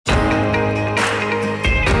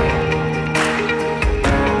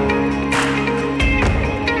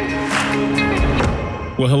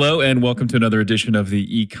Well, hello and welcome to another edition of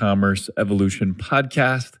the eCommerce Evolution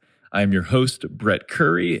podcast. I'm your host, Brett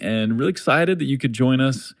Curry, and really excited that you could join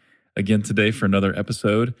us again today for another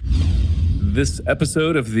episode. This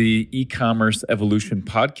episode of the eCommerce Evolution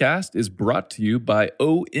podcast is brought to you by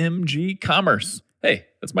OMG Commerce. Hey,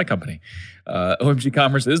 that's my company. OMG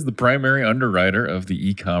Commerce is the primary underwriter of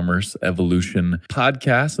the eCommerce Evolution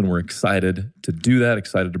podcast, and we're excited to do that,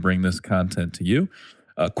 excited to bring this content to you.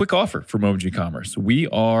 A quick offer from OMG Commerce. We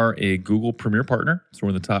are a Google Premier Partner, so we're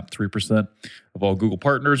in the top 3% of all Google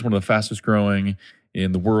partners, one of the fastest growing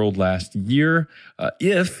in the world last year.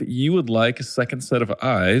 If you would like a second set of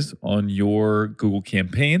eyes on your Google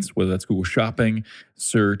campaigns, whether that's Google Shopping,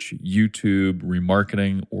 Search, YouTube,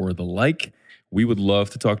 remarketing, or the like, we would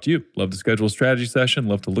love to talk to you. Love to schedule a strategy session,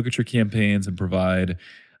 love to look at your campaigns and provide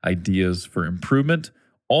ideas for improvement.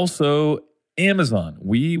 Also, Amazon.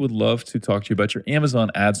 We would love to talk to you about your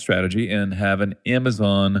Amazon ad strategy and have an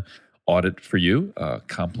Amazon audit for you,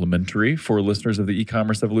 complimentary for listeners of the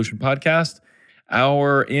eCommerce Evolution podcast.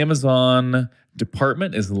 Our Amazon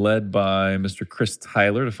department is led by Mr. Chris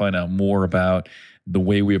Tyler. To find out more about the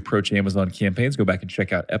way we approach Amazon campaigns, go back and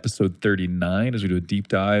check out episode 39 as we do a deep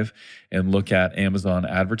dive and look at Amazon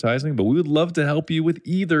advertising. But we would love to help you with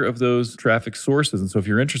either of those traffic sources. And so if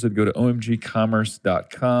you're interested, go to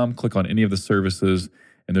omgcommerce.com, click on any of the services,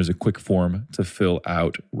 and there's a quick form to fill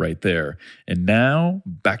out right there. And now,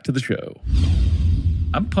 back to the show.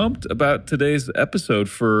 I'm pumped about today's episode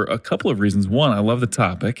for a couple of reasons. One, I love the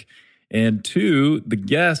topic. And two, the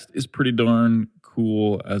guest is pretty darn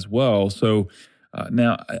cool as well. So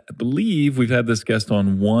now, I believe we've had this guest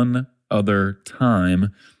on one other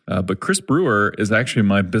time, but Chris Brewer is actually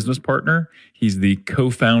my business partner. He's the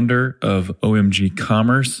co-founder of OMG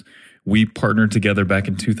Commerce. We partnered together back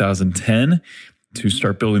in 2010 to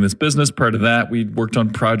start building this business. Part of that, we worked on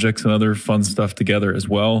projects and other fun stuff together as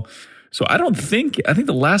well. So I think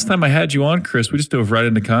the last time I had you on, Chris, we just dove right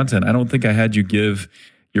into content. I don't think I had you give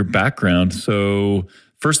your background. So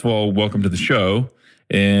first of all, welcome to the show.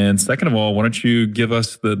 And second of all, why don't you give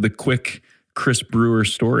us the quick Chris Brewer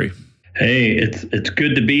story? Hey, it's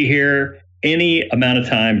good to be here. Any amount of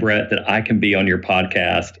time, Brett, that I can be on your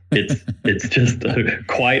podcast, it's just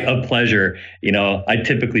quite a pleasure. You know, I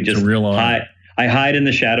typically just hide in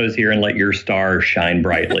the shadows here and let your star shine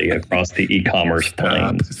brightly across the e-commerce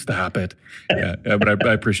plains. Stop it. Yeah, but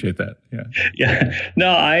I appreciate that. Yeah. Yeah. No,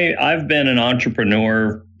 I've been an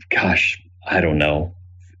entrepreneur, gosh, I don't know.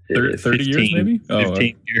 30 years maybe?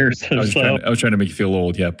 15 years or so. I was trying to make you feel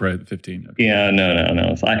old. Yeah, probably 15. Okay. Yeah,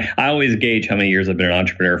 no. So I always gauge how many years I've been an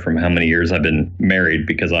entrepreneur from how many years I've been married,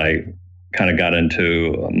 because I kind of got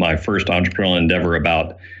into my first entrepreneurial endeavor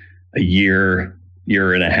about a year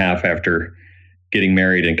and a half after getting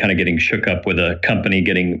married and kind of getting shook up with a company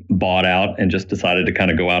getting bought out, and just decided to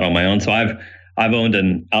kind of go out on my own. So I've owned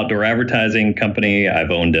an outdoor advertising company.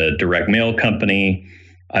 I've owned a direct mail company.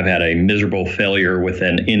 I've had a miserable failure with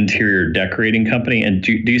an interior decorating company. And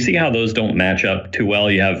do you see how those don't match up too well?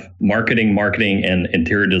 You have marketing, and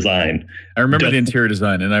interior design. I remember the interior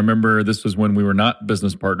design. And I remember this was when we were not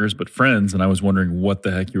business partners, but friends. And I was wondering what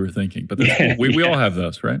the heck you were thinking. But that's cool. We all have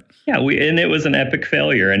those, right? Yeah, and it was an epic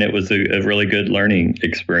failure. And it was a really good learning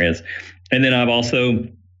experience. And then I've also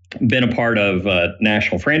been a part of a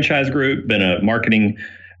national franchise group, been a marketing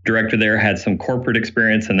director there, had some corporate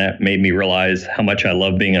experience, and that made me realize how much I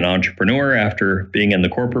love being an entrepreneur after being in the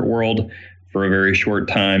corporate world for a very short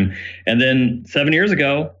time. And then 8 years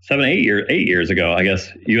ago, I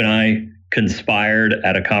guess, you and I conspired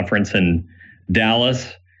at a conference in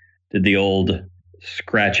Dallas, did the old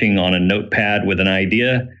scratching on a notepad with an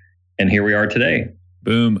idea, and here we are today.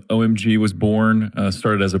 Boom. OMG was born,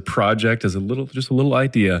 started as a project, as a little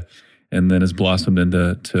idea, and then has blossomed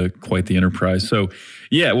into quite the enterprise. So,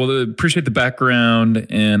 yeah, well, appreciate the background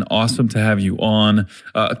and awesome to have you on.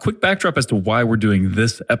 A quick backdrop as to why we're doing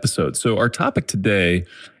this episode. So our topic today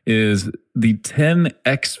is the 10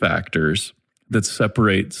 X factors that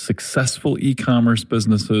separate successful e-commerce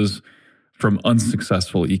businesses from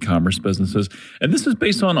unsuccessful e-commerce businesses. And this is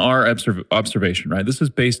based on our observation, right? This is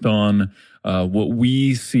based on what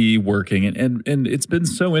we see working. And it's been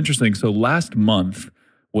so interesting. So last month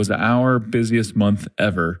was our busiest month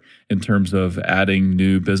ever in terms of adding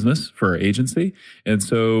new business for our agency. And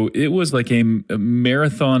so it was like a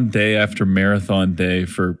marathon day after marathon day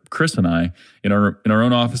for Chris and I in our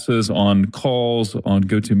own offices, on calls, on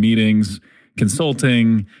go-to meetings,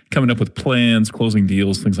 consulting, coming up with plans, closing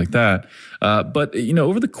deals, things like that. But,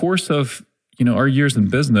 over the course of, our years in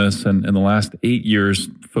business and the last 8 years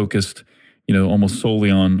focused, almost solely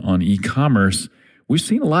on e-commerce, we've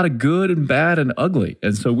seen a lot of good and bad and ugly.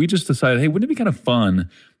 And so we just decided, hey, wouldn't it be kind of fun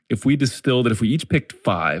if we distilled it, if we each picked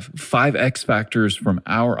five X factors from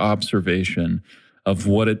our observation of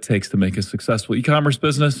what it takes to make a successful e-commerce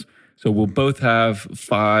business. So we'll both have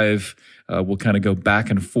five. We'll kind of go back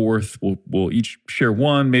and forth. We'll each share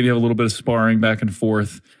one, maybe have a little bit of sparring back and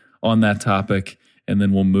forth on that topic, and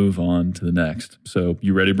then we'll move on to the next. So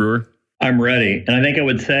you ready, Brewer? I'm ready. And I think I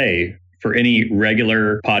would say for any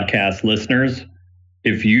regular podcast listeners,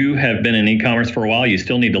 if you have been in e-commerce for a while, you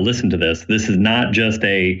still need to listen to this. This is not just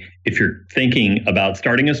if you're thinking about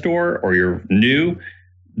starting a store or you're new,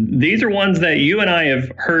 these are ones that you and I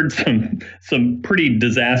have heard some pretty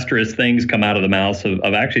disastrous things come out of the mouths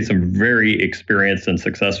of actually some very experienced and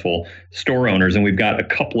successful store owners. And we've got a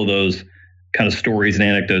couple of those kind of stories and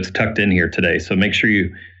anecdotes tucked in here today. So make sure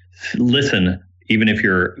you listen, even if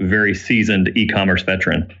you're a very seasoned e-commerce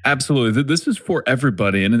veteran. Absolutely. This is for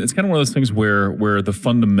everybody. And it's kind of one of those things where the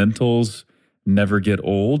fundamentals never get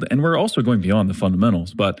old. And we're also going beyond the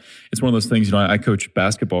fundamentals. But it's one of those things, I coach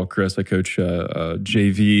basketball, Chris. I coach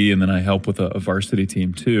JV, and then I help with a varsity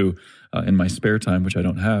team too in my spare time, which I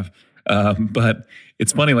don't have. But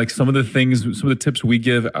it's funny, like some of the tips we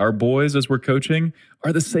give our boys as we're coaching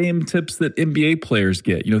are the same tips that NBA players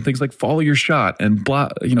get. Things like follow your shot and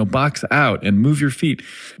box out and move your feet.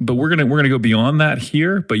 But we're gonna go beyond that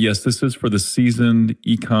here. But yes, this is for the seasoned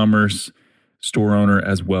e-commerce store owner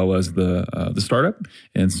as well as the startup.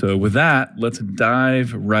 And so with that, let's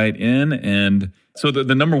dive right in. And so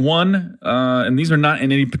the number one, and these are not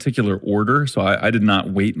in any particular order. So I did not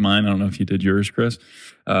weight mine. I don't know if you did yours, Chris.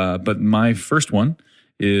 But my first one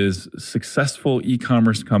is successful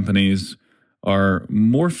e-commerce companies are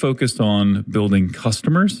more focused on building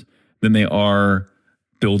customers than they are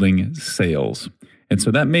building sales. And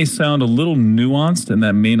so that may sound a little nuanced and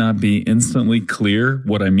that may not be instantly clear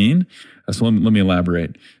what I mean. So let me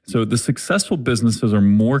elaborate. So the successful businesses are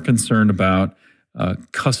more concerned about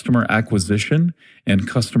customer acquisition and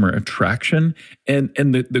customer attraction, and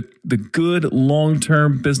the good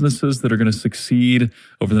long-term businesses that are going to succeed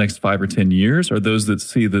over the next 5 or 10 years are those that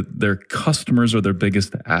see that their customers are their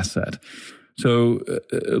biggest asset. So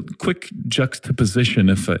quick juxtaposition,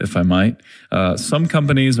 if I might. Some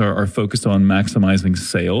companies are focused on maximizing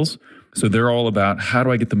sales. So they're all about how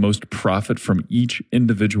do I get the most profit from each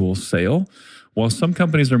individual sale, while some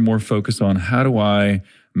companies are more focused on how do I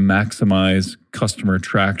maximize customer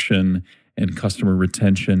attraction and customer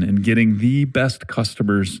retention and getting the best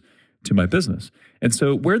customers to my business. And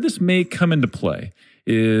so where this may come into play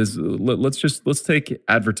is let's take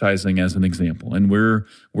advertising as an example. And we're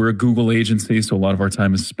a Google agency, so a lot of our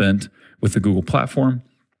time is spent with the Google platform.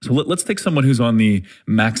 So let's take someone who's on the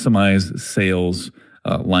maximize sales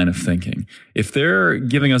line of thinking. If they're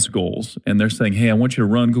giving us goals and they're saying, hey, I want you to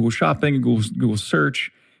run Google Shopping and Google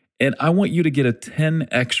Search, and I want you to get a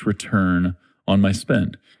 10x return on my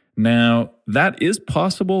spend. Now, that is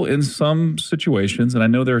possible in some situations, and I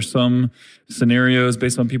know there are some scenarios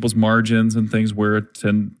based on people's margins and things where a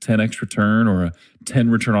 10x return or a 10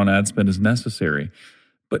 return on ad spend is necessary.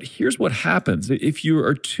 But here's what happens. If you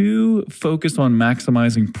are too focused on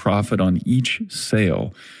maximizing profit on each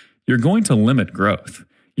sale, you're going to limit growth.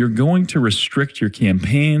 You're going to restrict your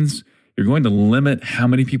campaigns. You're going to limit how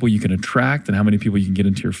many people you can attract and how many people you can get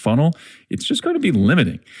into your funnel. It's just going to be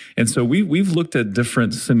limiting. And so we've looked at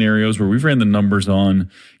different scenarios where we've ran the numbers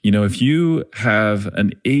on, if you have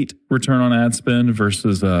an 8 return on ad spend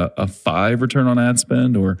versus a 5 return on ad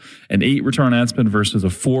spend, or an 8 return on ad spend versus a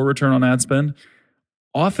 4 return on ad spend,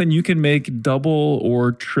 often you can make double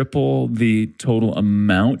or triple the total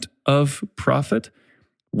amount of profit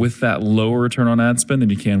with that lower return on ad spend than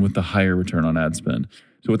you can with the higher return on ad spend.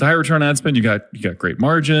 So with the higher return on ad spend, you got great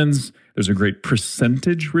margins. There's a great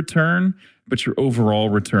percentage return, but your overall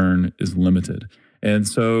return is limited. And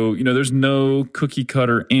so, there's no cookie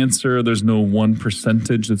cutter answer. There's no one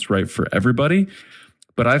percentage that's right for everybody.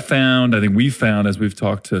 But I think we found as we've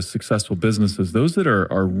talked to successful businesses, those that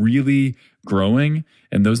are really growing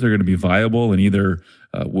and those that are going to be viable and either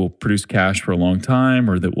will produce cash for a long time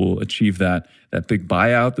or that will achieve that big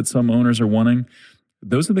buyout that some owners are wanting,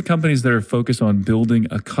 those are the companies that are focused on building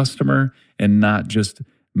a customer and not just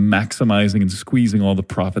maximizing and squeezing all the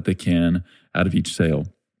profit they can out of each sale.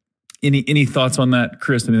 Any thoughts on that,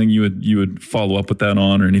 Chris? Anything you would follow up with that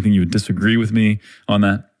on, or anything you would disagree with me on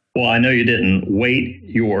that? Well, I know you didn't weight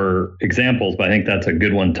your examples, but I think that's a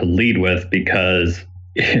good one to lead with, because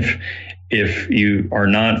if you are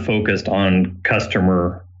not focused on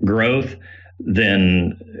customer growth,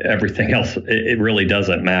 then everything else, it really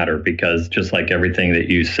doesn't matter, because just like everything that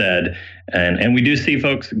you said, and we do see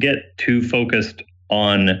folks get too focused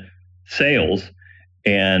on sales,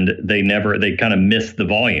 and they kind of miss the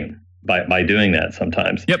volume by doing that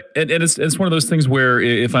sometimes. Yep. And it's one of those things where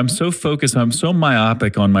if I'm so focused, I'm so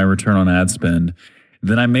myopic on my return on ad spend,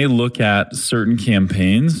 then I may look at certain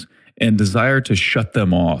campaigns and desire to shut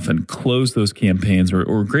them off and close those campaigns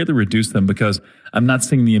or greatly reduce them because I'm not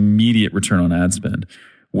seeing the immediate return on ad spend.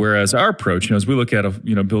 Whereas our approach, as we look at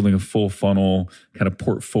building a full funnel kind of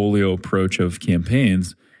portfolio approach of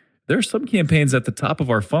campaigns, there are some campaigns at the top of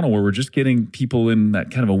our funnel where we're just getting people in that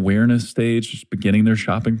kind of awareness stage, just beginning their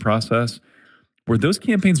shopping process, where those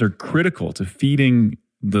campaigns are critical to feeding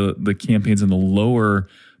the campaigns in the lower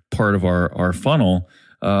part of our funnel.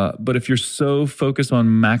 But if you're so focused on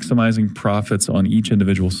maximizing profits on each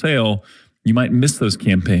individual sale, you might miss those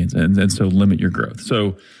campaigns and so limit your growth.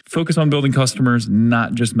 So focus on building customers,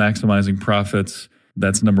 not just maximizing profits.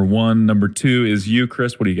 That's number one. Number two is you,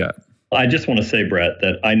 Chris. What do you got? I just want to say, Brett,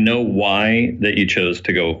 that I know why that you chose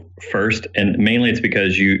to go first. And mainly it's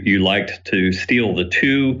because you liked to steal the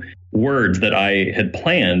two words that I had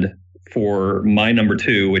planned for my number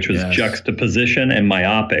two, which was juxtaposition and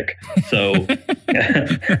myopic. So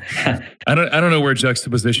I don't know where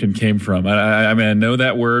juxtaposition came from. I mean, I know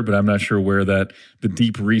that word, but I'm not sure where the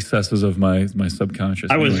deep recesses of my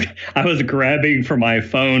subconscious. I was grabbing for my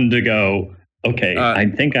phone to go, okay, I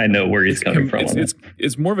think I know where he's coming from.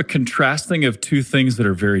 It's more of a contrasting of two things that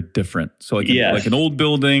are very different. So like an old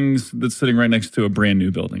building that's sitting right next to a brand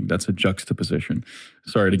new building. That's a juxtaposition.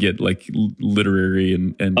 Sorry to get like literary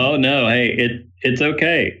and Oh no, hey, it's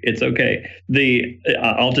okay. It's okay.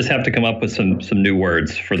 I'll just have to come up with some new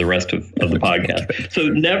words for the rest of the podcast.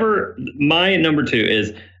 So my number two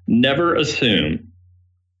is never assume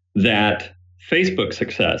that Facebook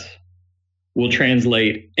success will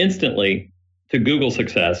translate instantly to Google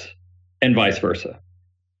success and vice versa.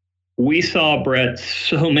 We saw, Brett,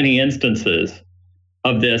 so many instances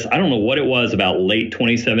of this. I don't know what it was about late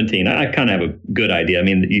 2017. I kind of have a good idea. I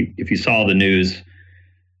mean, if you saw the news,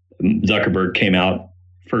 Zuckerberg came out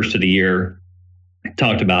first of the year,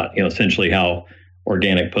 talked about, essentially how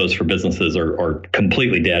organic posts for businesses are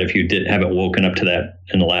completely dead if you haven't woken up to that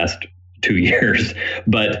in the last 2 years.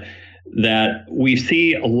 But that we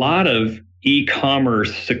see a lot of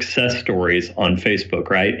e-commerce success stories on Facebook,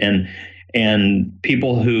 right? And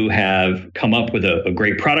people who have come up with a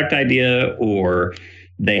great product idea, or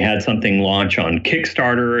they had something launch on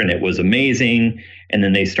Kickstarter and it was amazing, and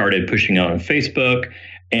then they started pushing it on Facebook.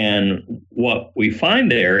 And what we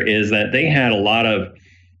find there is that they had a lot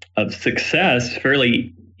of success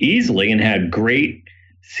fairly easily and had great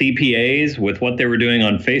CPAs with what they were doing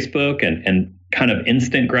on Facebook and kind of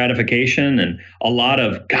instant gratification and a lot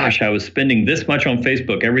of, gosh, I was spending this much on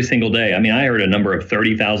Facebook every single day. I mean, I heard a number of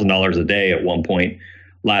 $30,000 a day at one point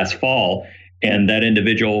last fall, and that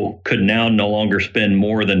individual could now no longer spend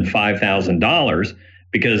more than $5,000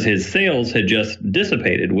 because his sales had just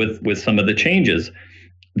dissipated with some of the changes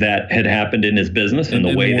that had happened in his business and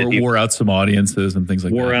the way that he wore out some audiences and things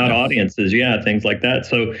like that. Wore out audiences, things like that.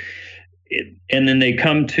 So and then they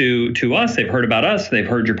come to us, they've heard about us, they've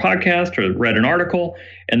heard your podcast or read an article,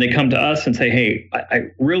 and they come to us and say, hey, I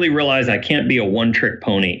really realize I can't be a one-trick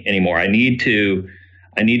pony anymore. I need to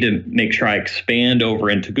make sure I expand over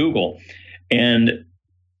into Google. And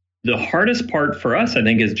the hardest part for us, I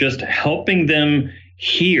think, is just helping them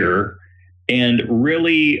hear and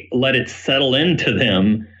really let it settle into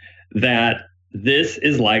them that this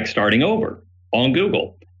is like starting over on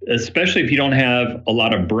Google. Especially if you don't have a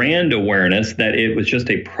lot of brand awareness, that it was just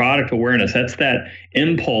a product awareness. That's that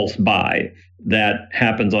impulse buy that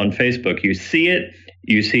happens on Facebook. You see it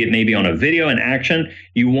maybe on a video in action.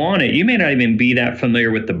 You want it. You may not even be that familiar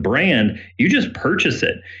with the brand. You just purchase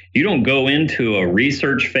it. You don't go into a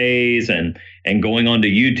research phase and going onto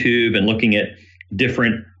YouTube and looking at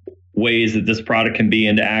different ways that this product can be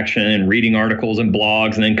into action and reading articles and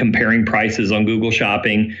blogs and then comparing prices on Google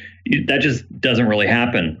Shopping. That just doesn't really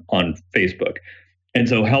happen on Facebook. And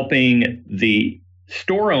so helping the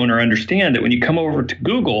store owner understand that when you come over to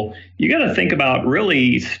Google, you got to think about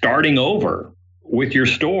really starting over with your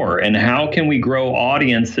store and how can we grow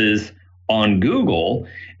audiences on Google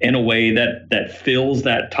in a way that fills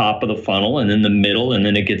that top of the funnel and then the middle, and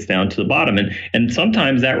then it gets down to the bottom. And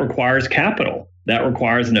sometimes that requires capital. That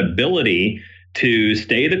requires an ability to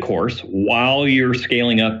stay the course while you're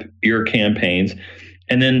scaling up your campaigns.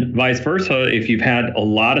 And then vice versa, if you've had a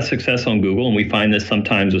lot of success on Google, and we find this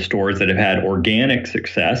sometimes with stores that have had organic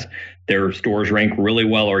success, Their stores rank really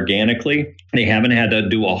well organically. They haven't had to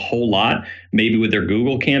do a whole lot, maybe with their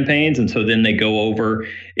Google campaigns. And so then they go over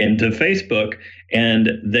into Facebook and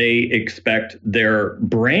they expect their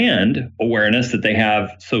brand awareness that they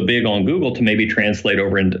have so big on Google to maybe translate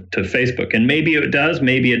over into Facebook. And maybe it does,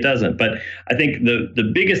 maybe it doesn't. But I think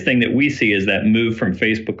the biggest thing that we see is that move from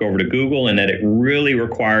Facebook over to Google, and that it really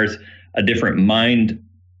requires a different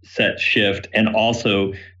mindset shift, and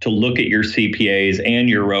also to look at your CPAs and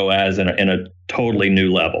your ROAS in a totally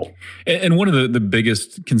new level. And one of the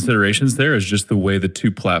biggest considerations there is just the way the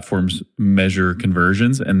two platforms measure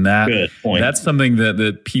conversions. And that's something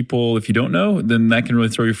that people, if you don't know, then that can really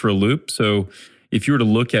throw you for a loop. So if you were to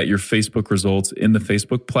look at your Facebook results in the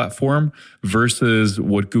Facebook platform versus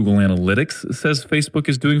what Google Analytics says Facebook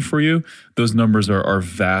is doing for you, those numbers are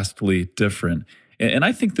vastly different. And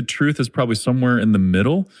I think the truth is probably somewhere in the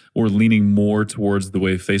middle, or leaning more towards the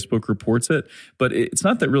way Facebook reports it. But it's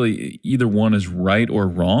not that really either one is right or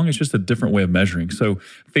wrong. It's just a different way of measuring. So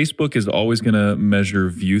Facebook is always going to measure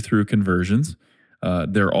view-through conversions.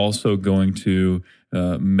 They're also going to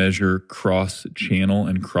measure cross-channel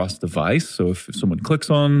and cross-device. So if someone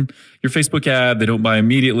clicks on your Facebook ad, they don't buy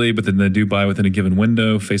immediately, but then they do buy within a given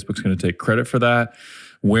window, Facebook's going to take credit for that.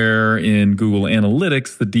 Where in Google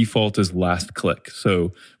Analytics, the default is last click.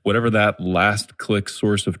 So whatever that last click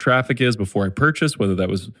source of traffic is before I purchase, whether that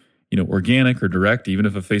was, organic or direct, even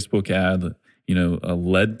if a Facebook ad,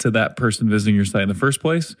 led to that person visiting your site in the first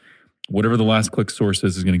place, whatever the last click source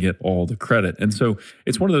is going to get all the credit. And so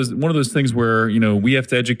it's one of those things where, we have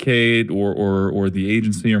to educate, or the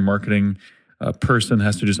agency or marketing person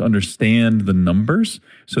has to just understand the numbers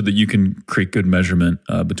so that you can create good measurement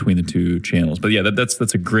between the two channels. But yeah, that's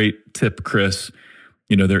a great tip, Chris.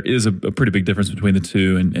 There is a pretty big difference between the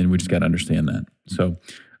two, and we just got to understand that. So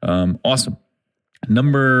awesome.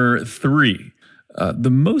 Number 3,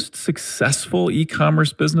 the most successful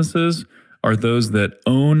e-commerce businesses are those that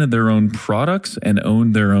own their own products and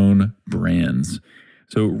own their own brands.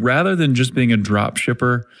 So rather than just being a drop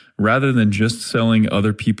shipper, rather than just selling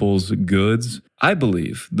other people's goods, I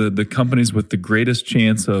believe the companies with the greatest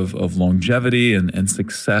chance of longevity and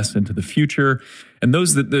success into the future, and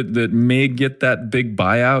those that may get that big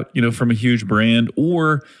buyout, from a huge brand,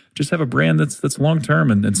 or just have a brand that's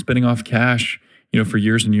long-term and spinning off cash, for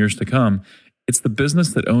years and years to come. It's the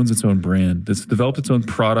business that owns its own brand, that's developed its own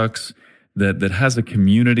products, that has a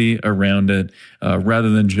community around it, rather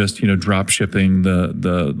than just drop shipping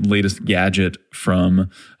the latest gadget from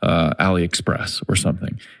AliExpress or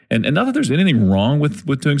something. And not that there's anything wrong with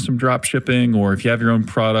doing some drop shipping, or if you have your own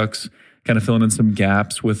products, kind of filling in some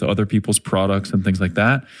gaps with other people's products and things like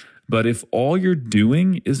that. But if all you're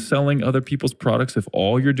doing is selling other people's products, if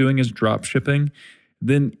all you're doing is drop shipping,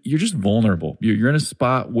 then you're just vulnerable. You're in a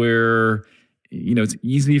spot where it's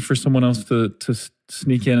easy for someone else to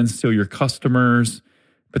sneak in and steal your customers.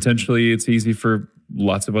 Potentially, it's easy for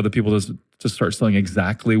lots of other people to start selling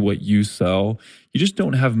exactly what you sell. You just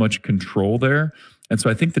don't have much control there. And so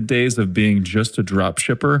I think the days of being just a drop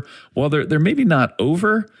shipper, while they're maybe not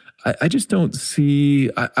over, I just don't see,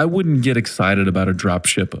 I wouldn't get excited about a drop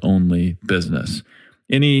ship only business.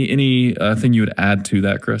 Any thing you would add to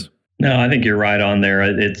that, Chris? No, I think you're right on there.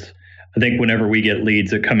 I think whenever we get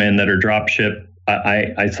leads that come in that are drop ship,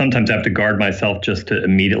 I sometimes have to guard myself just to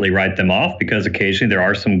immediately write them off, because occasionally there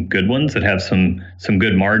are some good ones that have some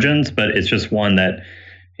good margins, but it's just one that,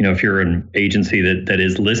 if you're an agency that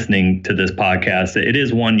is listening to this podcast, it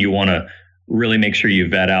is one you want to really make sure you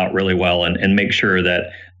vet out really well, and make sure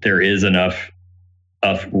that there is enough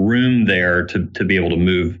room there to be able to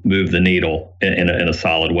move the needle in a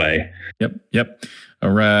solid way. Yep. All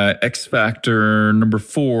right. X factor number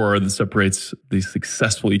 4 that separates the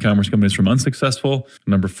successful e-commerce companies from unsuccessful.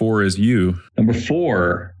 Number 4 is you. Number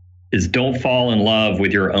 4 is don't fall in love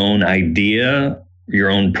with your own idea, your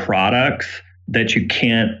own products, that you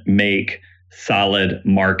can't make solid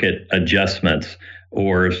market adjustments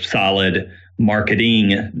or solid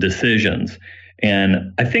marketing decisions.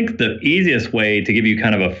 And I think the easiest way to give you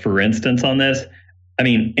kind of a for instance on this,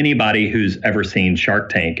 anybody who's ever seen Shark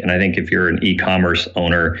Tank, and I think if you're an e-commerce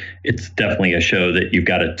owner, it's definitely a show that you've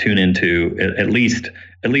got to tune into at least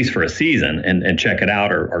for a season and check it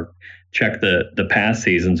out, or check the past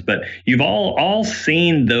seasons. But you've all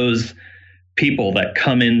seen those people that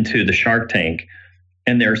come into the Shark Tank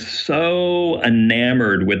and they're so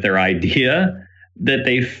enamored with their idea that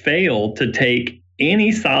they fail to take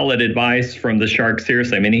any solid advice from the shark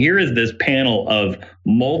seriously. Here is this panel of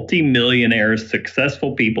multi-millionaires,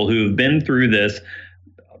 successful people who have been through this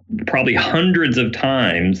probably hundreds of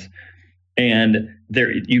times, And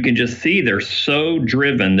you can just see they're so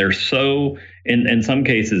driven. They're so, in some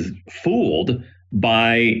cases, fooled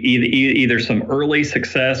by either some early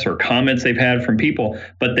success or comments they've had from people,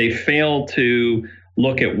 but they fail to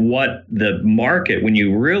look at what the market, when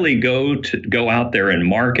you really go out there and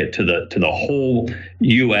market to the whole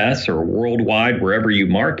US or worldwide, wherever you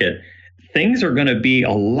market, things are going to be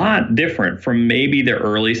a lot different from maybe the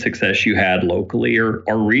early success you had locally or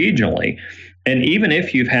regionally. And even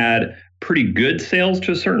if you've had pretty good sales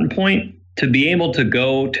to a certain point, to be able to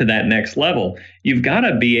go to that next level, you've got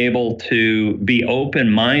to be able to be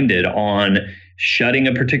open-minded on shutting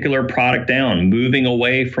a particular product down, moving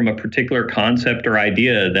away from a particular concept or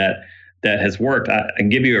idea that has worked. I can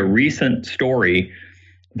give you a recent story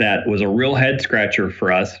that was a real head scratcher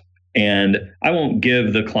for us. And I won't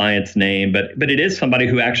give the client's name, but it is somebody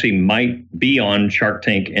who actually might be on Shark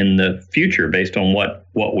Tank in the future based on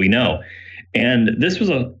what we know. And this was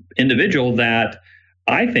an individual that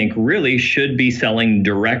I think really should be selling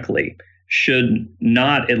directly, should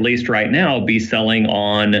not, at least right now, be selling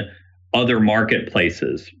on other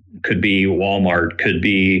marketplaces. Could be Walmart, could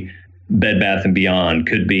be Bed Bath & Beyond,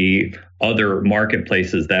 could be other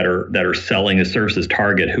marketplaces that are selling the services,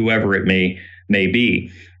 Target, whoever it may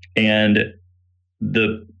be. And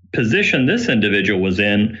the position this individual was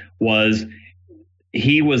in was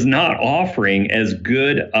he was not offering as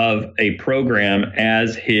good of a program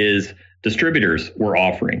as his distributors were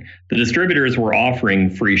offering. The distributors were offering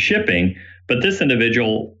free shipping, but this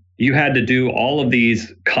individual, you had to do all of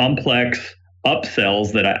these complex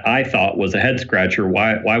upsells that I thought was a head scratcher.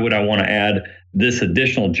 Why would I want to add this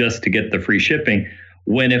additional just to get the free shipping?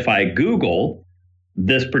 When if I Google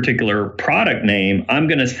this particular product name, I'm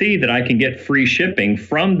going to see that I can get free shipping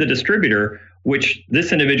from the distributor, which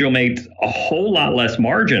this individual makes a whole lot less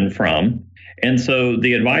margin from. And so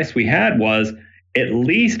the advice we had was at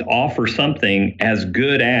least offer something as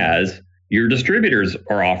good as your distributors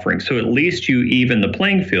are offering. So at least you even the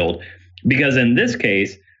playing field, because in this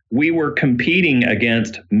case, we were competing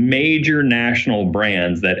against major national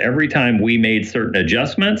brands that every time we made certain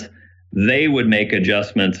adjustments, they would make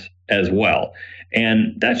adjustments as well.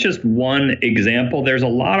 And that's just one example. There's a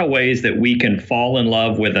lot of ways that we can fall in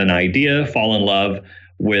love with an idea, fall in love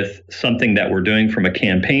with something that we're doing from a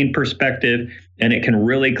campaign perspective, and it can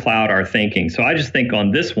really cloud our thinking. So I just think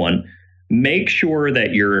on this one, make sure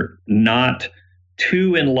that you're not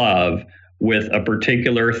too in love with a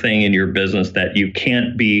particular thing in your business that you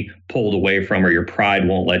can't be pulled away from, or your pride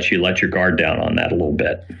won't let you let your guard down on that a little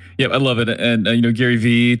bit. Yeah, I love it. And, Gary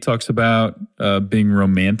Vee talks about being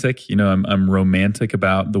romantic. I'm romantic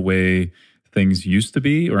about the way things used to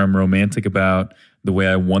be, or I'm romantic about the way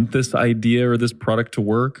I want this idea or this product to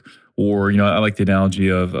work. Or, I like the analogy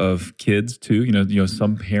of kids too.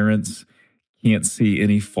 Some parents can't see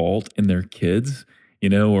any fault in their kids.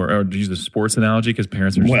 Or to use a sports analogy, because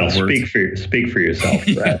parents are just speak for yourself.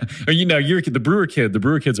 Right? Or you're the Brewer kid. The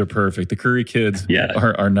Brewer kids are perfect. The Curry kids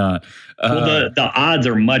are not. Well, the odds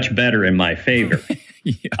are much better in my favor.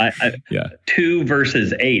 2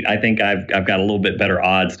 versus 8. I think I've got a little bit better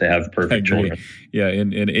odds to have perfect children. Yeah,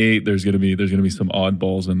 in 8, there's gonna be some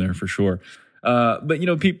oddballs in there for sure. But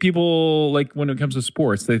people, like when it comes to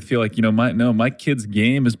sports, they feel like my kid's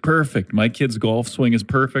game is perfect, my kid's golf swing is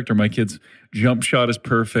perfect, or my kid's jump shot is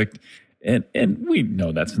perfect, and we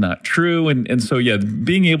know that's not true. And so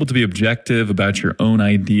being able to be objective about your own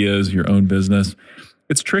ideas, your own business,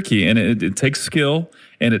 it's tricky, and it takes skill,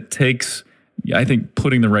 and it takes, I think,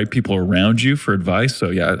 putting the right people around you for advice. So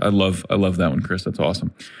I love that one, Chris. That's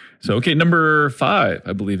awesome. So okay, number 5,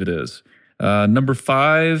 I believe it is. Number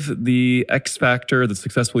 5, the X factor that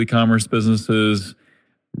successful e-commerce businesses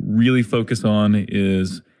really focus on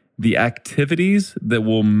is the activities that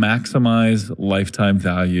will maximize lifetime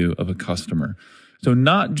value of a customer. So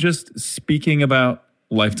not just speaking about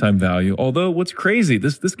lifetime value, although what's crazy,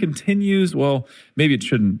 this continues, well, maybe it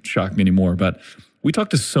shouldn't shock me anymore, but we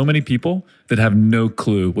talk to so many people that have no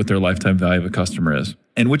clue what their lifetime value of a customer is.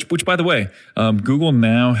 And which by the way, Google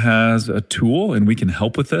now has a tool, and we can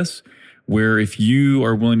help with this, where if you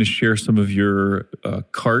are willing to share some of your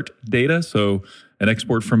cart data, so an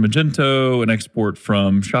export from Magento, an export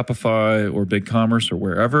from Shopify or BigCommerce or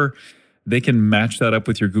wherever, they can match that up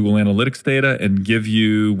with your Google Analytics data and give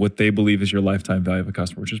you what they believe is your lifetime value of a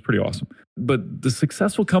customer, which is pretty awesome. But the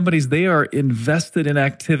successful companies, they are invested in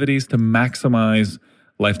activities to maximize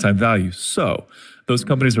lifetime value. So those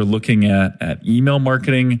companies are looking at email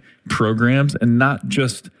marketing programs, and not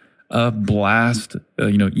just a blast,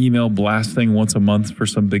 email blasting once a month for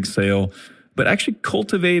some big sale. but actually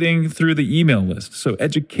cultivating through the email list. So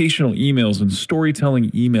educational emails and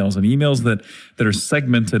storytelling emails and emails that are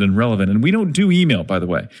segmented and relevant. And we don't do email, by the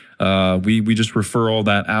way. We just refer all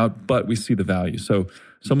that out, but we see the value. So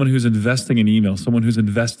someone who's investing in email, someone who's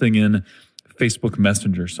investing in Facebook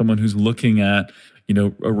Messenger, someone who's looking at, a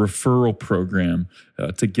referral program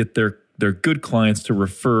to get their good clients to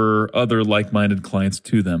refer other like-minded clients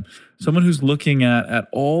to them. Someone who's looking at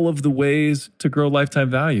all of the ways to grow lifetime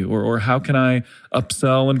value, or how can I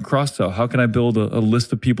upsell and cross-sell? How can I build a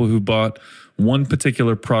list of people who bought one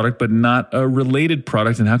particular product but not a related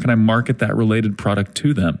product, and how can I market that related product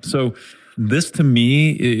to them? So this to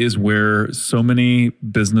me is where so many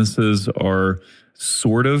businesses are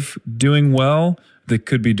sort of doing well that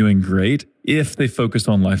could be doing great if they focus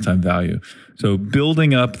on lifetime value. So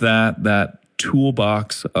building up that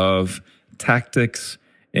toolbox of tactics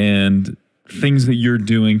and things that you're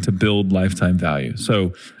doing to build lifetime value.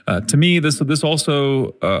 So to me, this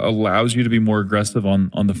also allows you to be more aggressive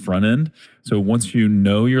on the front end. So once you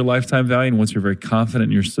know your lifetime value and once you're very confident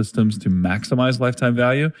in your systems to maximize lifetime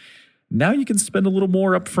value, now you can spend a little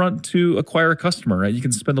more upfront to acquire a customer, right? You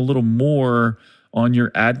can spend a little more on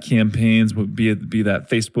your ad campaigns, be that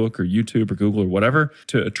Facebook or YouTube or Google or whatever,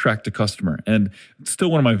 to attract a customer. And it's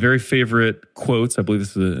still one of my very favorite quotes. I believe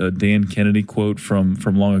this is a Dan Kennedy quote from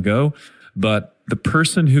long ago. But the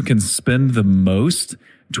person who can spend the most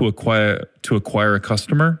to acquire a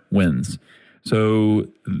customer wins. So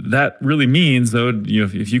that really means, though,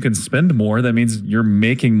 if you can spend more, that means you're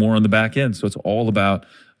making more on the back end. So it's all about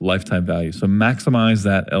lifetime value. So maximize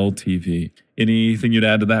that LTV. Anything you'd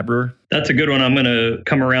add to that, Brewer? That's a good one. I'm going to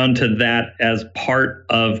come around to that as part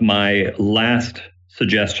of my last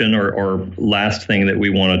suggestion or last thing that we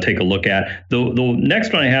want to take a look at. The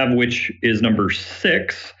next one I have, which is number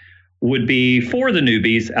 6, would be for the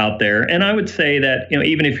newbies out there. And I would say that,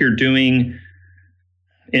 even if you're doing,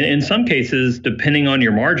 in some cases, depending on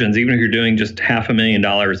your margins, even if you're doing just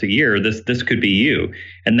 $500,000 a year, this could be you.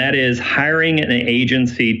 And that is hiring an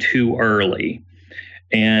agency too early.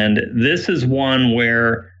 And this is one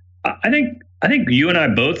where I think you and I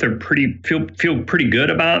both are feel pretty good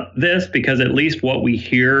about this, because at least what we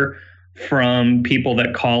hear from people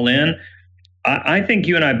that call in, I think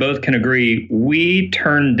you and I both can agree we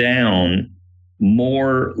turn down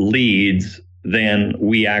more leads than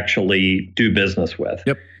we actually do business with.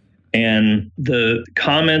 Yep. And the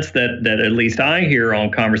comments that at least I hear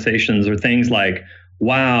on conversations are things like,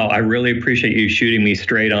 wow, I really appreciate you shooting me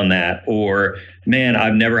straight on that. Or, man,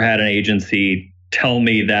 I've never had an agency tell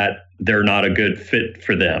me that they're not a good fit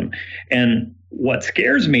for them. And what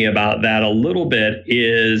scares me about that a little bit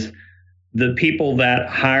is the people that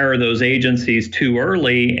hire those agencies too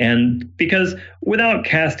early. And because without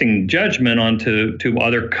casting judgment onto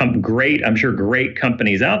other great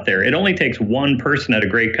companies out there, it only takes one person at a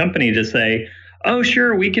great company to say, oh,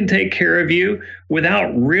 sure, we can take care of you, without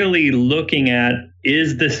really looking at,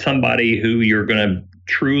 is this somebody who you're going to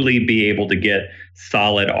truly be able to get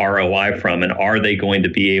solid ROI from? And are they going to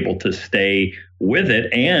be able to stay with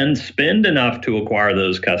it and spend enough to acquire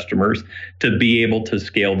those customers to be able to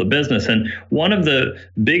scale the business? And one of the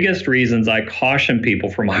biggest reasons I caution people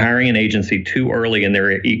from hiring an agency too early in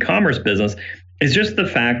their e-commerce business is just the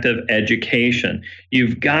fact of education.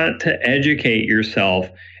 You've got to educate yourself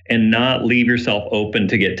and not leave yourself open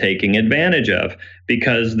to get taken advantage of,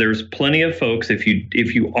 because there's plenty of folks, if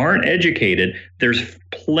you aren't educated, there's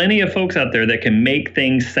plenty of folks out there that can make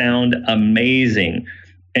things sound amazing.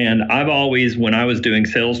 And I've always, when I was doing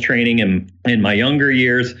sales training in my younger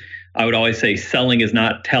years, I would always say selling is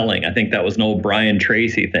not telling. I think that was an old Brian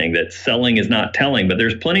Tracy thing, that selling is not telling. But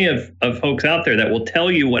there's plenty of folks out there that will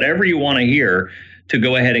tell you whatever you want to hear to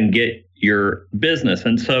go ahead and get your business.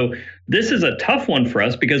 And so this is a tough one for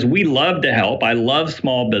us, because we love to help. I love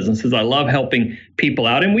small businesses. I love helping people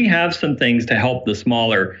out. And we have some things to help the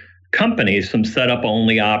smaller companies, some setup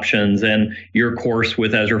only options. And your course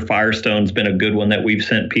with Ezra Firestone's been a good one that we've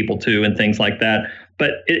sent people to and things like that.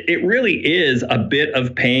 But it really is a bit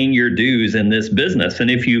of paying your dues in this business.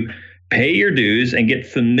 And if you pay your dues and get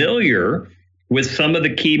familiar with some of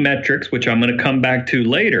the key metrics, which I'm going to come back to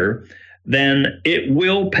later, then it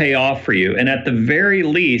will pay off for you. And at the very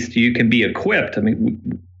least, you can be equipped. I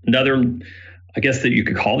mean, I guess that you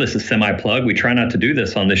could call this a semi-plug. We try not to do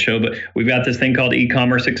this on this show, but we've got this thing called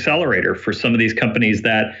eCommerce Accelerator for some of these companies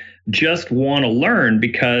that just want to learn,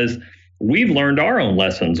 because we've learned our own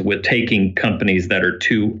lessons with taking companies that are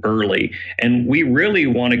too early. And we really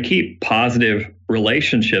want to keep positive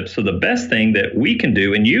relationships. So the best thing that we can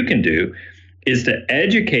do and you can do is to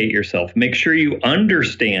educate yourself. Make sure you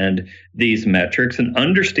understand these metrics and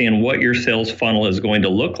understand what your sales funnel is going to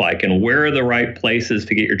look like and where are the right places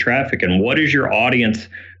to get your traffic and what is your audience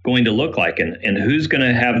going to look like and who's going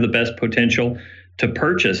to have the best potential to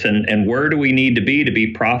purchase and where do we need to be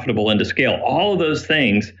profitable and to scale. All of those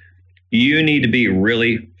things you need to be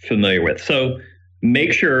really familiar with. So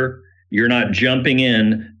make sure you're not jumping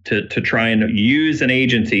in to try and use an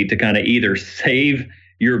agency to kind of either save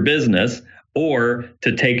your business or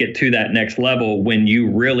to take it to that next level when you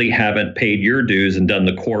really haven't paid your dues and done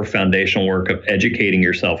the core foundational work of educating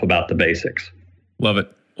yourself about the basics. Love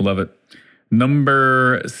it. Love it.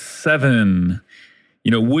 Number 7,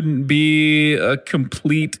 wouldn't be a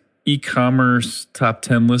complete e-commerce top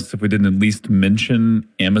 10 list if we didn't at least mention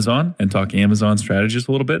Amazon and talk Amazon strategies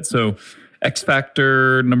a little bit. So X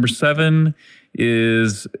factor number 7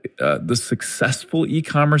 is the successful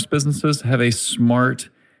e-commerce businesses have a smart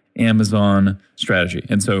Amazon strategy.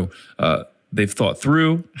 And so they've thought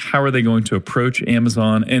through how are they going to approach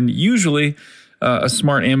Amazon. And usually a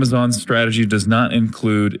smart Amazon strategy does not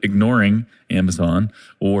include ignoring Amazon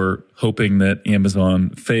or hoping that Amazon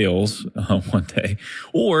fails one day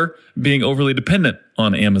or being overly dependent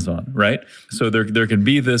on Amazon, right? So there can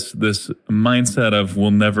be this mindset of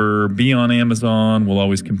we'll never be on Amazon, we'll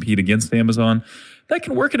always compete against Amazon. That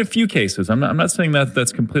can work in a few cases. I'm not saying that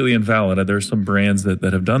that's completely invalid. There are some brands that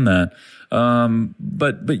have done that.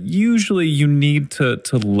 But usually you need to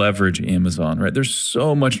leverage Amazon, right? There's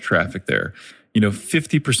so much traffic there.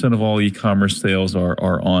 50% of all e-commerce sales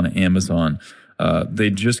are on Amazon. They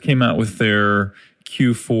just came out with their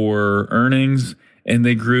Q4 earnings and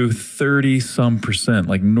they grew 30-some%,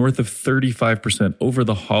 like north of 35% over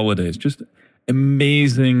the holidays. Just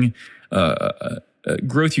amazing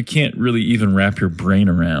growth you can't really even wrap your brain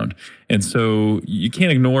around. And so you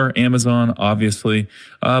can't ignore Amazon, obviously,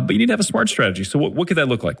 but you need to have a smart strategy. So what could that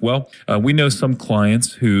look like? Well, we know some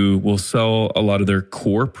clients who will sell a lot of their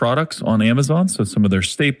core products on Amazon. So some of their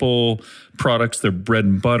staple products, their bread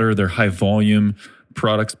and butter, their high volume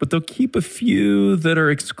products, but they'll keep a few that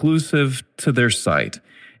are exclusive to their site.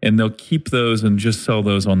 And they'll keep those and just sell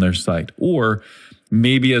those on their site. Or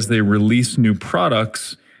maybe as they release new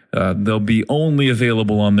products, they'll be only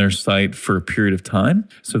available on their site for a period of time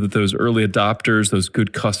so that those early adopters, those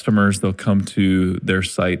good customers, they'll come to their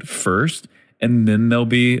site first and then they'll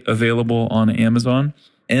be available on Amazon.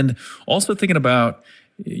 And also thinking about,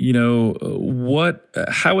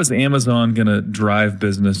 how is Amazon going to drive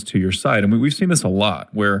business to your site? And we've seen this a lot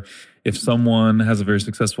where if someone has a very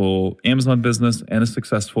successful Amazon business and a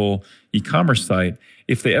successful e-commerce site,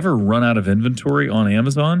 if they ever run out of inventory on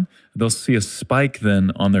Amazon, they'll see a spike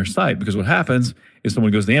then on their site because what happens is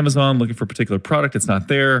someone goes to Amazon looking for a particular product, it's not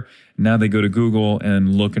there. Now they go to Google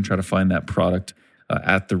and look and try to find that product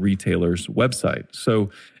at the retailer's website. So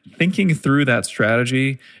thinking through that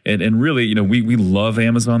strategy and really, we love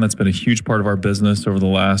Amazon. That's been a huge part of our business over the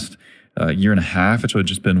last year and a half. It's really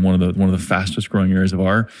just been one of the fastest growing areas of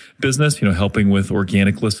our business, helping with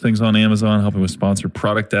organic listings on Amazon, helping with sponsored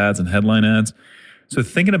product ads and headline ads. So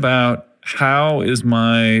thinking about how is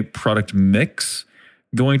my product mix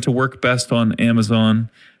going to work best on Amazon?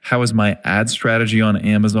 How is my ad strategy on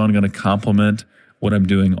Amazon going to complement what I'm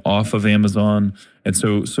doing off of Amazon? And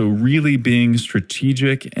so really being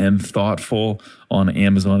strategic and thoughtful on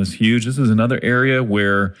Amazon is huge. This is another area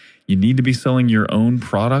where you need to be selling your own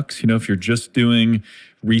products. If you're just doing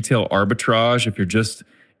retail arbitrage, if you're just,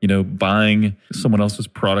 buying someone else's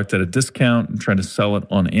product at a discount and trying to sell it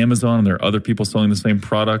on Amazon and there are other people selling the same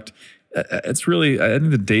product, it's really, I think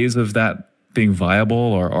the days of that being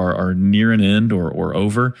viable are near an end or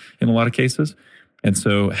over in a lot of cases. And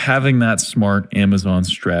so having that smart Amazon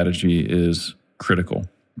strategy is critical.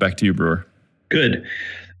 Back to you, Brewer. Good.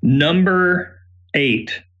 Number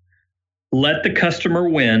 8, let the customer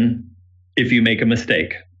win if you make a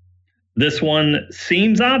mistake. This one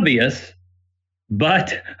seems obvious,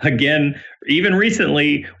 but again, even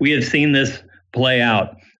recently, we have seen this play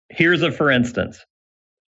out. Here's a for instance.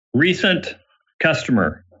 Recent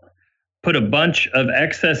customer put a bunch of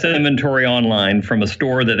excess inventory online from a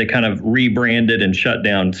store that they kind of rebranded and shut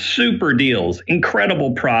down. Super deals,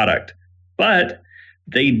 incredible product. But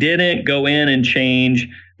they didn't go in and change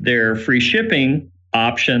their free shipping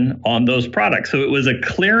option on those products. So it was a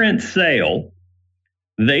clearance sale.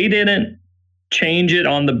 They didn't change it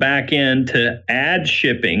on the back end to add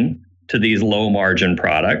shipping to these low margin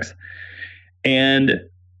products. And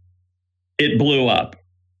it blew up.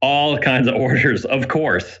 All kinds of orders, of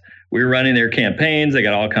course. We were running their campaigns. They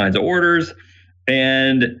got all kinds of orders.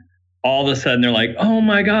 And all of a sudden they're like, oh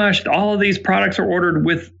my gosh, all of these products are ordered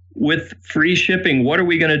with free shipping. What are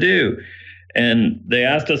we going to do? And they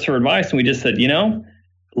asked us for advice, and we just said,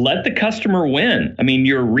 let the customer win. I mean,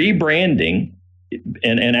 you're rebranding.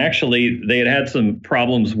 And actually, they had some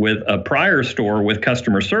problems with a prior store with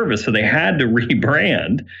customer service, so they had to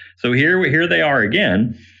rebrand. So here they are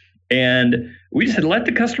again. And we just said, let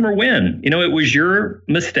the customer win. It was your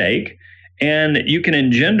mistake. And you can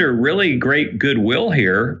engender really great goodwill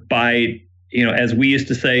here by, as we used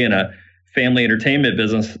to say in a family entertainment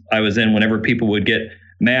business I was in, whenever people would get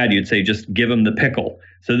mad, you'd say, just give them the pickle.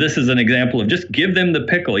 So this is an example of just give them the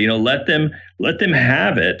pickle, let them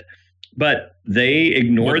have it. But they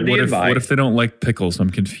ignored the advice. What if they don't like pickles? I'm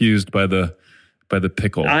confused by the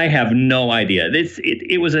pickle. I have no idea.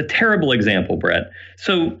 It was a terrible example, Brett.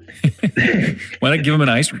 So why not give them an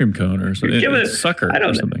ice cream cone or something? Give a sucker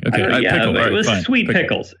or something. Okay, pickle. Right, it was fine. sweet pickle.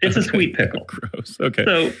 Pickles. It's a sweet pickle. Gross. Okay.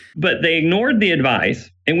 So, but they ignored the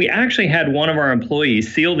advice, and we actually had one of our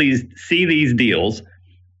employees see these deals,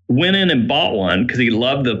 went in and bought one because he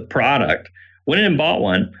loved the product. Went in and bought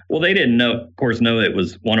one. Well, they didn't know it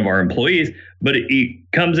was one of our employees, but he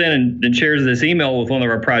comes in and shares this email with one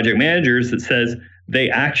of our project managers that says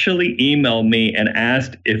they actually emailed me and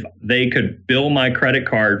asked if they could bill my credit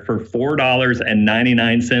card for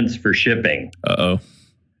 $4.99 for shipping. Uh-oh.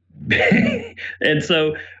 And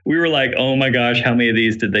so we were like, oh my gosh, how many of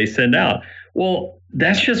these did they send out? Well,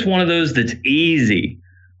 that's just one of those that's easy.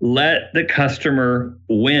 Let the customer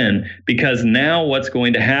win, because now what's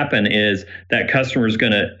going to happen is that customer is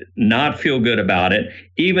going to not feel good about it.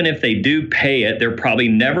 Even if they do pay it, they're probably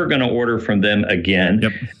never going to order from them again.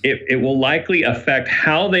 Yep. It will likely affect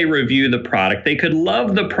how they review the product. They could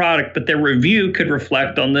love the product, but their review could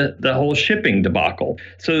reflect on the whole shipping debacle.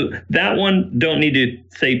 So that one, don't need to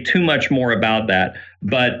say too much more about that.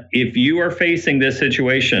 But if you are facing this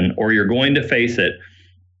situation, or you're going to face it,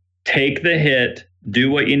 take the hit.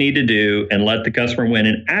 Do what you need to do and let the customer win.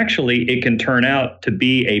 And actually, it can turn out to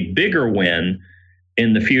be a bigger win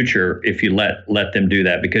in the future if you let them do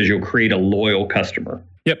that, because you'll create a loyal customer.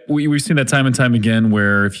 Yep. We've seen that time and time again,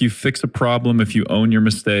 where if you fix a problem, if you own your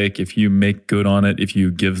mistake, if you make good on it, if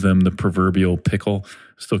you give them the proverbial pickle,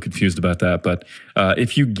 still confused about that. But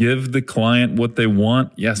if you give the client what they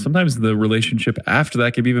want, sometimes the relationship after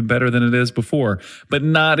that can be even better than it is before, but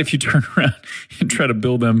not if you turn around and try to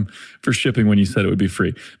bill them for shipping when you said it would be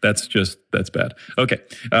free. That's bad. Okay.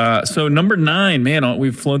 So number 9, man,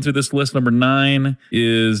 we've flown through this list. Number 9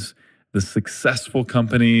 is the successful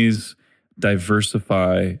companies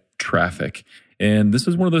diversify traffic. And this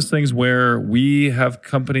is one of those things where we have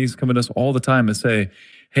companies coming to us all the time and say,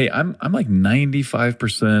 hey, I'm like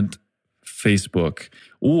 95% Facebook,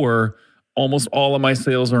 or almost all of my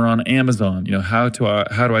sales are on Amazon. How do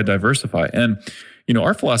I diversify? And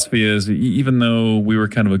our philosophy is, even though we were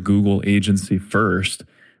kind of a Google agency first,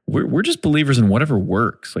 we're just believers in whatever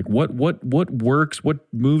works. Like what works, what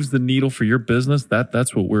moves the needle for your business.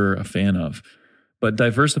 That's what we're a fan of. But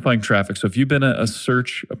diversifying traffic. So if you've been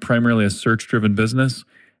primarily a search-driven business,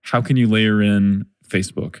 how can you layer in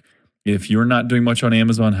Facebook? If you're not doing much on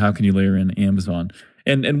Amazon, how can you layer in Amazon?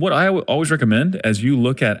 And what I always recommend as you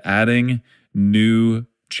look at adding new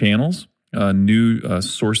channels, new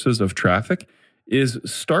sources of traffic, is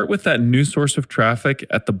start with that new source of traffic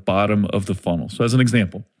at the bottom of the funnel. So as an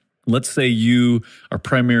example, let's say you are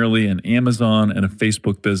primarily an Amazon and a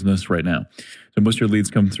Facebook business right now. So most of your leads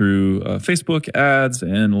come through Facebook ads,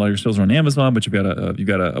 and a lot of your sales are on Amazon, but you've got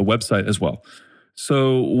a website as well.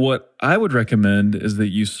 So what I would recommend is that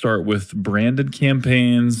you start with branded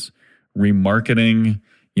campaigns, remarketing,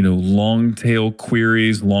 long tail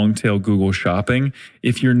queries, long tail Google shopping.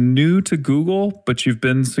 If you're new to Google, but you've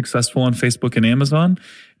been successful on Facebook and Amazon,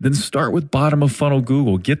 then start with bottom of funnel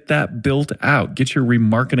Google. Get that built out. Get your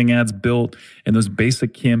remarketing ads built and those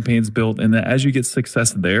basic campaigns built. And then as you get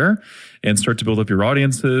success there and start to build up your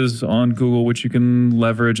audiences on Google, which you can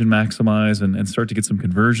leverage and maximize and start to get some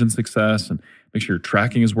conversion success and make sure your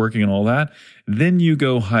tracking is working and all that, then you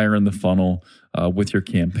go higher in the funnel with your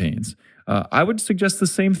campaigns. I would suggest the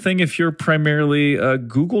same thing if you're primarily a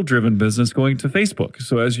Google-driven business going to Facebook.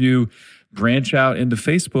 So as you branch out into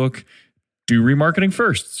Facebook, do remarketing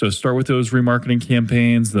first. So start with those remarketing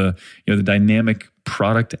campaigns, the dynamic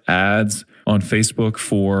product ads on Facebook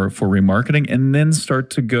for remarketing, and then start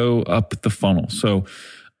to go up the funnel. So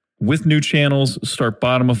with new channels, start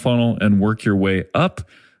bottom of funnel and work your way up.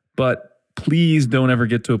 But please don't ever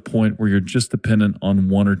get to a point where you're just dependent on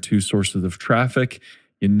one or two sources of traffic.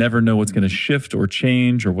 You never know what's going to shift or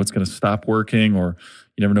change or what's going to stop working, or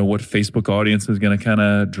you never know what Facebook audience is going to kind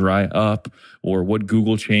of dry up, or what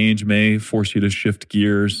Google change may force you to shift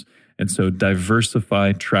gears. And so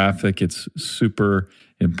diversify traffic. It's super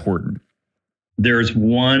important. There's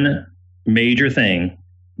one major thing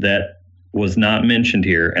that was not mentioned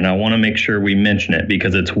here, and I want to make sure we mention it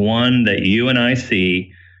because it's one that you and I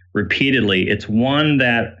see repeatedly. It's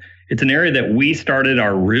an area that we started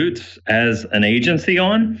our roots as an agency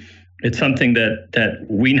on. It's something that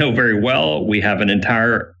we know very well. We have an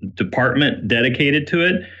entire department dedicated to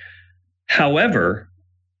it. However,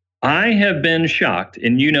 I have been shocked,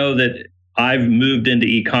 and you know that I've moved into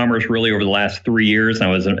e-commerce really over the last 3 years. I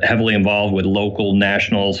was heavily involved with local,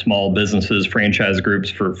 national, small businesses, franchise groups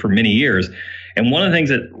for many years. And one of the things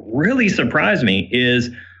that really surprised me is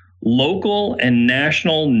local and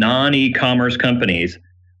national non-e-commerce companies,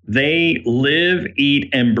 they live, eat,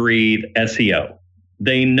 and breathe SEO.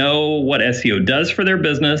 They know what SEO does for their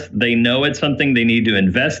business. They know it's something they need to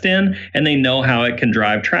invest in, and they know how it can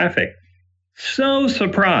drive traffic. So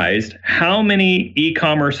surprised how many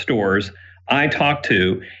e-commerce stores I talk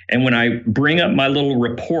to, and when I bring up my little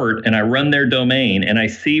report and I run their domain and I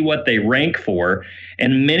see what they rank for,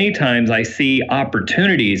 and many times I see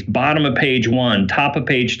opportunities, bottom of page 1, top of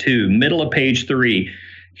page 2, middle of page 3,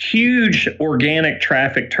 huge organic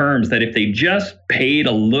traffic terms that if they just paid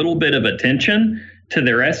a little bit of attention to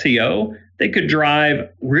their SEO, they could drive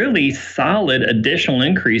really solid additional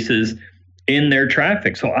increases in their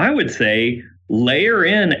traffic. So I would say layer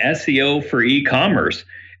in SEO for e-commerce.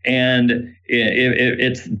 And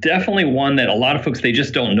it's definitely one that a lot of folks, they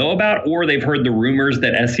just don't know about, or they've heard the rumors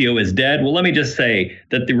that SEO is dead. Well, let me just say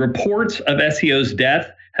that the reports of SEO's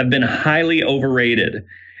death have been highly overrated.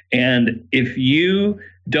 And if you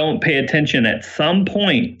don't pay attention at some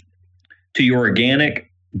point to your organic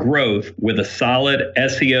growth with a solid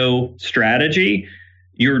SEO strategy,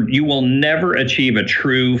 you will never achieve a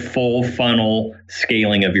true full funnel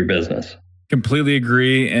scaling of your business. Completely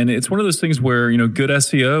agree. And it's one of those things where, good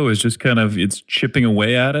SEO is just it's chipping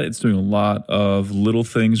away at it. It's doing a lot of little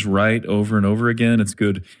things right over and over again. It's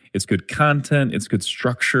good content, it's good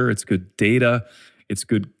structure, it's good data, it's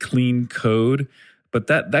good clean code. But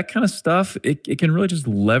that kind of stuff, it can really just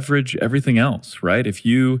leverage everything else, right? If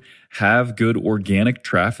you have good organic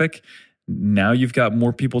traffic, now you've got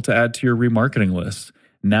more people to add to your remarketing list.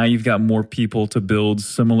 Now you've got more people to build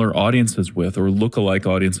similar audiences with or lookalike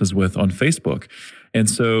audiences with on Facebook. And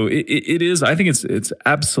so it is, I think it's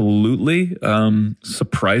absolutely,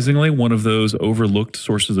 surprisingly, one of those overlooked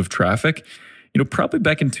sources of traffic. Probably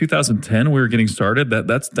back in 2010, we were getting started.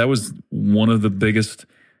 That was one of the biggest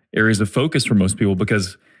areas of focus for most people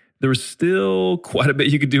because there was still quite a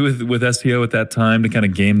bit you could do with SEO at that time to kind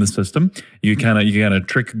of game the system. You kind of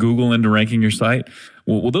trick Google into ranking your site.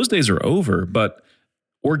 Well, those days are over, but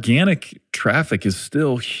organic traffic is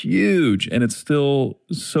still huge and it's still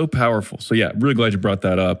so powerful. So yeah, really glad you brought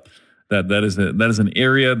that up. That is an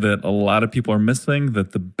area that a lot of people are missing,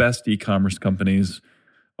 that the best e-commerce companies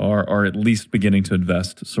are at least beginning to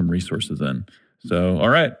invest some resources in. So, all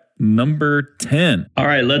right, number 10. All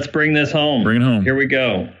right, let's bring this home. Bring it home. Here we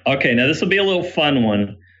go. Okay, now this will be a little fun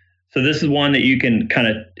one. So this is one that you can kind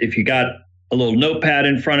of, if you got a little notepad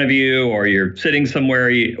in front of you, or you're sitting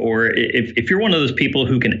somewhere, or if you're one of those people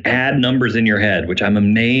who can add numbers in your head, which I'm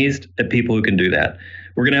amazed at people who can do that.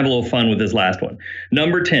 We're going to have a little fun with this last one.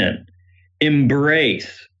 Number 10,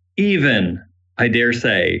 embrace, even, I dare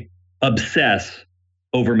say, obsess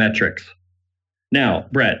over metrics. Now,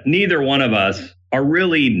 Brett, neither one of us are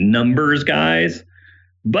really numbers guys,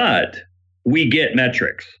 but we get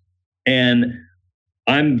metrics. And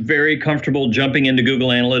I'm very comfortable jumping into Google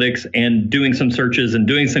Analytics and doing some searches and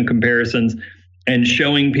doing some comparisons and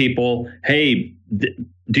showing people, hey,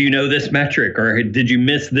 do you know this metric, or did you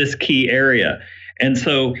miss this key area? And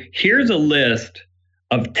so here's a list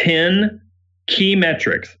of 10 key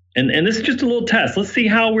metrics. And this is just a little test. Let's see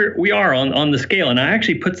how we are on the scale. And I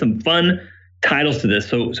actually put some fun titles to this.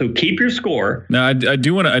 So keep your score. Now, I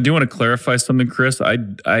do want to clarify something, Chris. I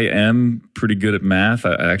am pretty good at math.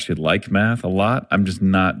 I actually like math a lot. I'm just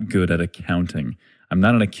not good at accounting. I'm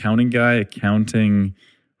not an accounting guy. Accounting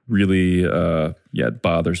really, it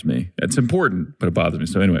bothers me. It's important, but it bothers me.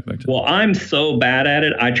 So anyway, back to Well, I'm so bad at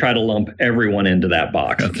it, I try to lump everyone into that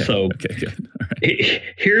box. Okay. So okay, good. All right.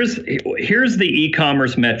 Here's the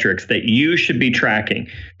e-commerce metrics that you should be tracking,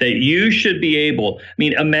 that you should be able. I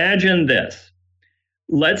mean, imagine this.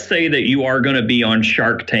 Let's say that you are going to be on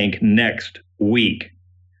Shark Tank next week.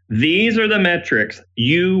 These are the metrics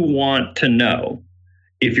you want to know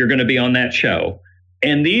if you're going to be on that show.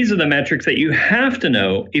 And these are the metrics that you have to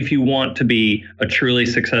know if you want to be a truly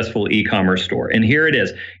successful e-commerce store. And here it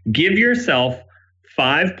is. Give yourself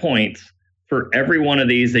 5 points for every one of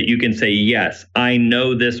these that you can say, yes, I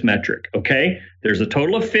know this metric. Okay? There's a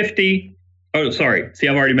total of 50. Oh, sorry. See,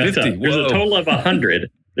 I've already messed 50. up. There's Whoa. a total of 100.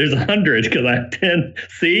 There's 100 because I have 10.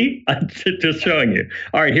 See, I'm just showing you.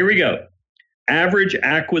 All right, here we go. Average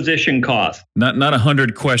acquisition cost. Not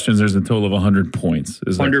 100 questions. There's a total of 100 points.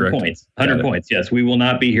 Is that 100 correct? points. 100 points. Yes, we will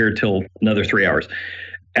not be here till another 3 hours.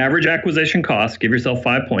 Average acquisition cost. Give yourself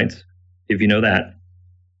 5 points if you know that.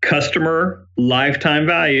 Customer lifetime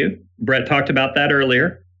value. Brett talked about that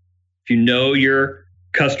earlier. If you know your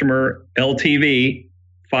customer LTV,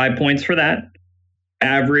 5 points for that.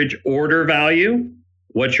 Average order value.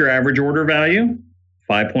 What's your average order value?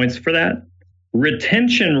 5 points for that.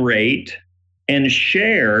 Retention rate and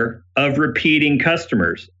share of repeating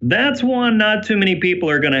customers. That's one not too many people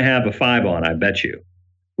are going to have a 5 on, I bet you.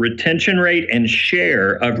 Retention rate and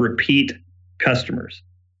share of repeat customers.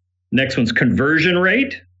 Next one's conversion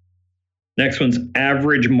rate. Next one's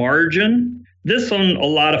average margin. This one a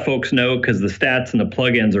lot of folks know because the stats and the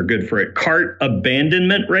plugins are good for it. Cart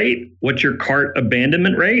abandonment rate. What's your cart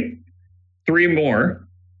abandonment rate? 3 more.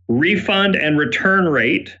 Refund and return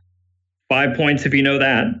rate. 5 points if you know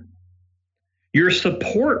that. Your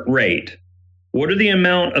support rate. What are the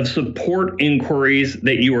amount of support inquiries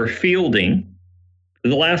that you are fielding?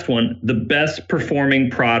 The last one, the best performing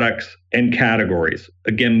products and categories.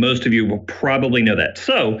 Again, most of you will probably know that.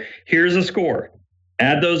 So here's a score.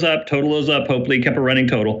 Add those up, total those up. Hopefully you kept a running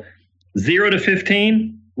total. 0 to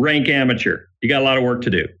 15, rank amateur. You got a lot of work to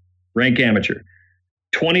do. Rank amateur.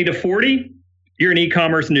 20 to 40, you're an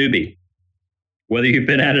e-commerce newbie. Whether you've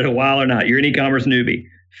been at it a while or not, you're an e-commerce newbie.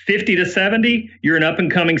 50 to 70, you're an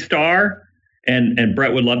up-and-coming star, and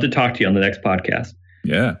Brett would love to talk to you on the next podcast.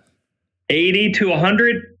 Yeah. 80 to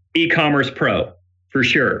 100, e-commerce pro, for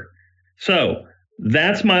sure. So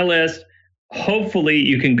that's my list. Hopefully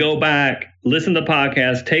you can go back, listen to the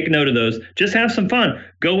podcast, take note of those. Just have some fun.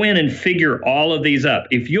 Go in and figure all of these up.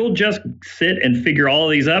 If you'll just sit and figure all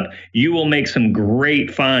of these up, you will make some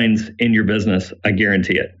great finds in your business. I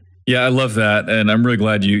guarantee it. Yeah, I love that. And I'm really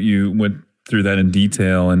glad you went through that in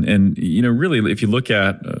detail. And you know, really, if you look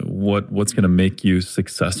at what's going to make you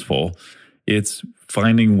successful, it's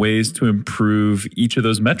finding ways to improve each of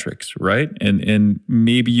those metrics, right? And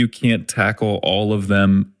maybe you can't tackle all of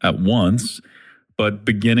them at once, but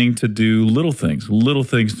beginning to do little things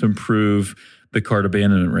to improve the cart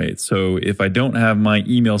abandonment rate. So if I don't have my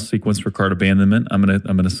email sequence for cart abandonment, I'm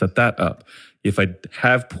gonna set that up. If I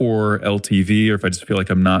have poor LTV, or if I just feel like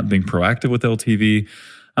I'm not being proactive with LTV,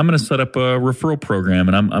 I'm going to set up a referral program,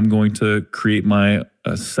 and I'm going to create my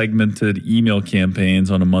segmented email campaigns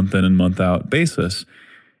on a month in and month out basis.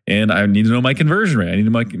 And I need to know my conversion rate. I need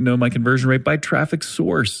to know my conversion rate by traffic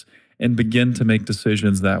source and begin to make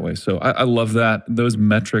decisions that way. So I love that. Those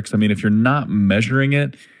metrics, I mean, if you're not measuring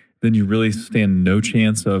it, then you really stand no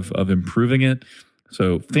chance of improving it.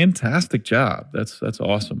 So fantastic job. That's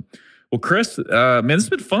awesome. Well, Chris, man, this has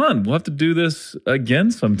been fun. We'll have to do this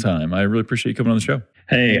again sometime. I really appreciate you coming on the show.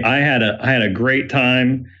 Hey, I had a great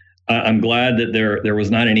time. I'm glad that there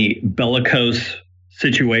was not any bellicose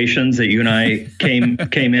situations that you and I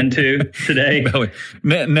came into today.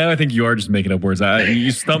 Now I think you are just making up words.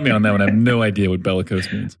 You stumped me on that one. I have no idea what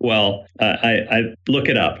bellicose means. Well, I look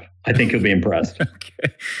it up. I think you'll be impressed.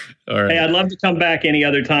 Okay. All right. Hey, I'd love to come back any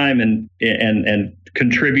other time and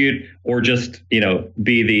contribute, or just be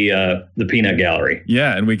the peanut gallery.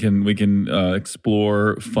 Yeah, and we can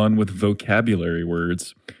explore fun with vocabulary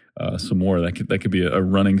words some more. That could be a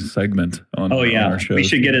running segment on our show. We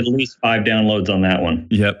should get at least 5 downloads on that one.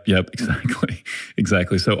 Yep,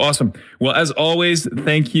 exactly. So awesome. Well, as always,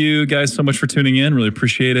 thank you guys so much for tuning in. Really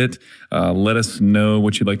appreciate it. Let us know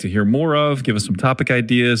what you'd like to hear more of. Give us some topic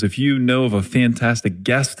ideas. If you know of a fantastic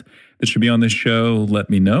guest that should be on this show, let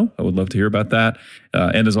me know. I would love to hear about that.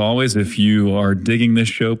 And as always, if you are digging this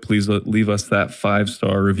show, please leave us that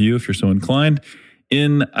 5-star review if you're so inclined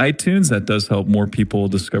in iTunes. That does help more people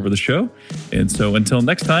discover the show. And so until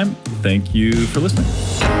next time, thank you for listening.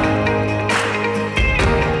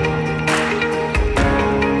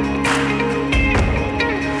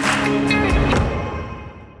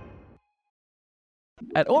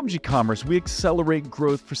 At OMG Commerce, we accelerate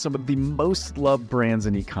growth for some of the most loved brands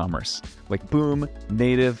in e-commerce, like Boom,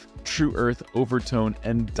 Native, True Earth, Overtone,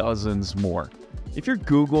 and dozens more. If your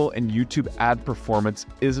Google and YouTube ad performance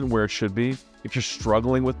isn't where it should be, if you're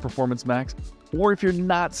struggling with Performance Max, or if you're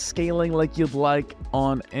not scaling like you'd like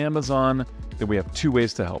on Amazon, then we have 2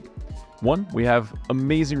 ways to help. One, we have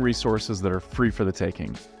amazing resources that are free for the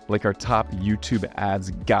taking, like our top YouTube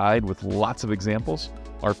ads guide with lots of examples,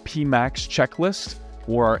 our PMax checklist,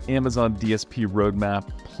 or our Amazon DSP roadmap,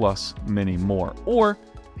 plus many more. Or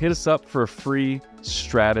hit us up for a free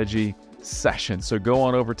strategy session. So go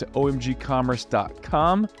on over to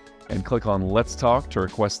omgcommerce.com and click on Let's Talk to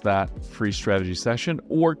request that free strategy session,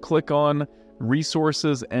 or click on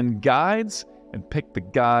Resources and Guides and pick the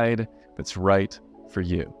guide that's right for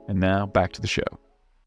you. And now back to the show.